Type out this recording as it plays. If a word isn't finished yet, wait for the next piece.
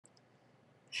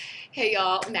Hey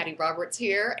y'all, Mattie Roberts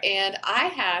here, and I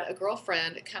had a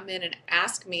girlfriend come in and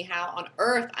ask me how on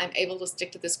earth I'm able to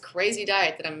stick to this crazy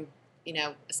diet that I'm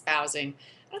espousing.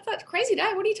 And I thought, crazy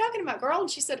diet? What are you talking about, girl? And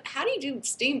she said, how do you do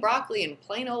steamed broccoli and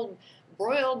plain old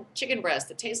broiled chicken breast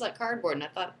that tastes like cardboard? And I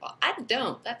thought, well, I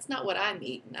don't. That's not what I'm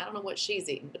eating. I don't know what she's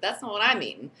eating, but that's not what I'm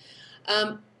eating.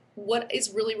 Um, what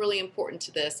is really, really important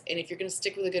to this, and if you're going to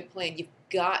stick with a good plan, you've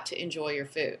got to enjoy your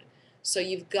food. So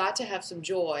you've got to have some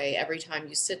joy every time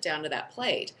you sit down to that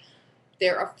plate.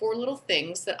 There are four little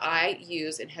things that I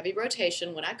use in heavy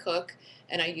rotation when I cook,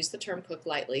 and I use the term cook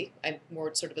lightly. I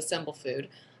more sort of assemble food.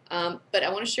 But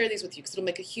I want to share these with you because it'll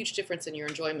make a huge difference in your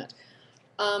enjoyment.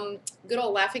 Good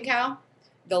old Laughing Cow,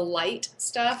 the light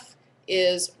stuff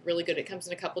is really good. It comes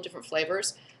in a couple different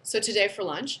flavors. So today for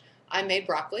lunch, I made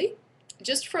broccoli,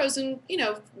 just frozen,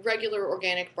 regular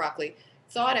organic broccoli,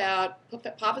 thawed out,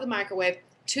 pop in the microwave,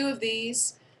 two of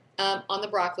these on the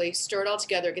broccoli, stir it all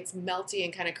together. It gets melty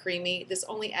and kind of creamy.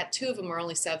 Two of them are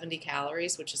only 70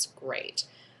 calories, which is great.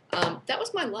 That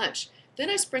was my lunch. Then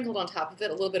I sprinkled on top of it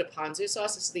a little bit of ponzu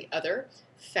sauce. This is the other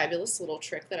fabulous little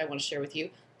trick that I want to share with you.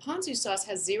 Ponzu sauce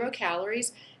has 0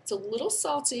 calories. It's a little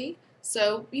salty,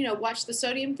 so watch the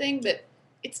sodium thing, but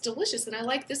it's delicious. And I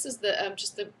like this is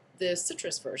the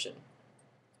citrus version.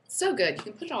 So good. You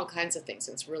can put in all kinds of things,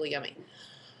 and it's really yummy.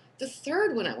 The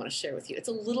third one I want to share with you, it's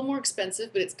a little more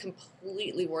expensive, but it's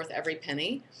completely worth every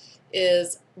penny,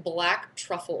 is black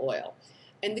truffle oil.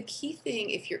 And the key thing,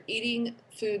 if you're eating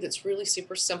food that's really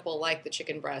super simple, like the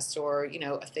chicken breast or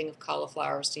a thing of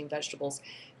cauliflower or steamed vegetables,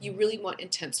 you really want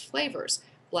intense flavors.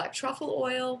 Black truffle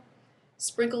oil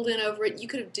sprinkled in over it. You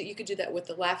could do that with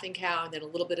the Laughing Cow, and then a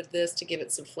little bit of this to give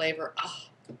it some flavor. Oh,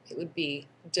 it would be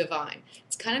divine.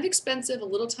 It's kind of expensive. A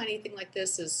little tiny thing like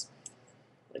this is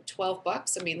like 12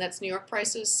 bucks. I mean, that's New York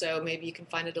prices, so maybe you can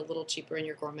find it a little cheaper in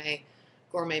your gourmet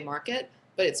market,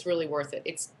 but it's really worth it.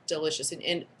 It's delicious.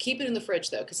 And keep it in the fridge,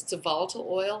 though, because it's a volatile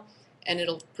oil, and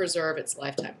it'll preserve its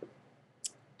lifetime.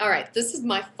 All right, this is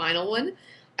my final one.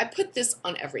 I put this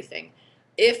on everything.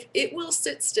 If it will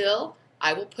sit still,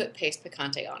 I will put paste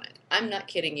picante on it. I'm not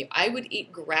kidding you. I would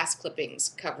eat grass clippings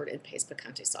covered in paste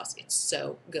picante sauce. It's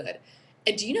so good.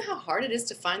 And do you know how hard it is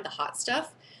to find the hot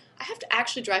stuff? I have to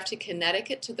actually drive to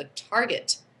Connecticut to the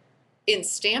Target in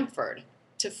Stamford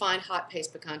to find hot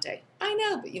paste picante. I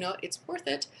know, but it's worth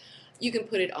it. You can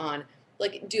put it on,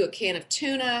 like do a can of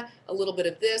tuna, a little bit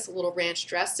of this, a little ranch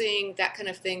dressing, that kind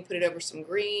of thing. Put it over some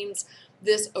greens,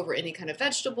 this over any kind of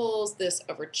vegetables, this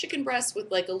over chicken breast with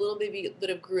like a little bit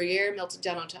of Gruyere melted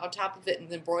down on top of it, and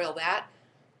then broil that.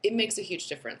 It makes a huge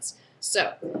difference.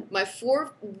 So my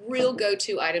four real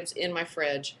go-to items in my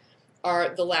fridge are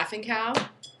the Laughing Cow,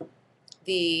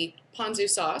 the ponzu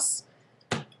sauce,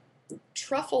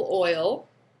 truffle oil,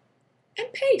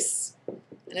 and Pace.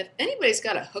 And if anybody's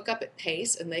got a hookup at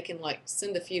Pace and they can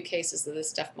send a few cases of this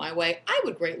stuff my way, I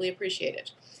would greatly appreciate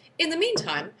it. In the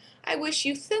meantime, I wish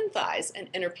you thin thighs and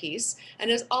inner peace,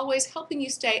 and as always, helping you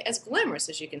stay as glamorous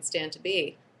as you can stand to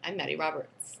be. I'm Mattie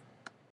Roberts.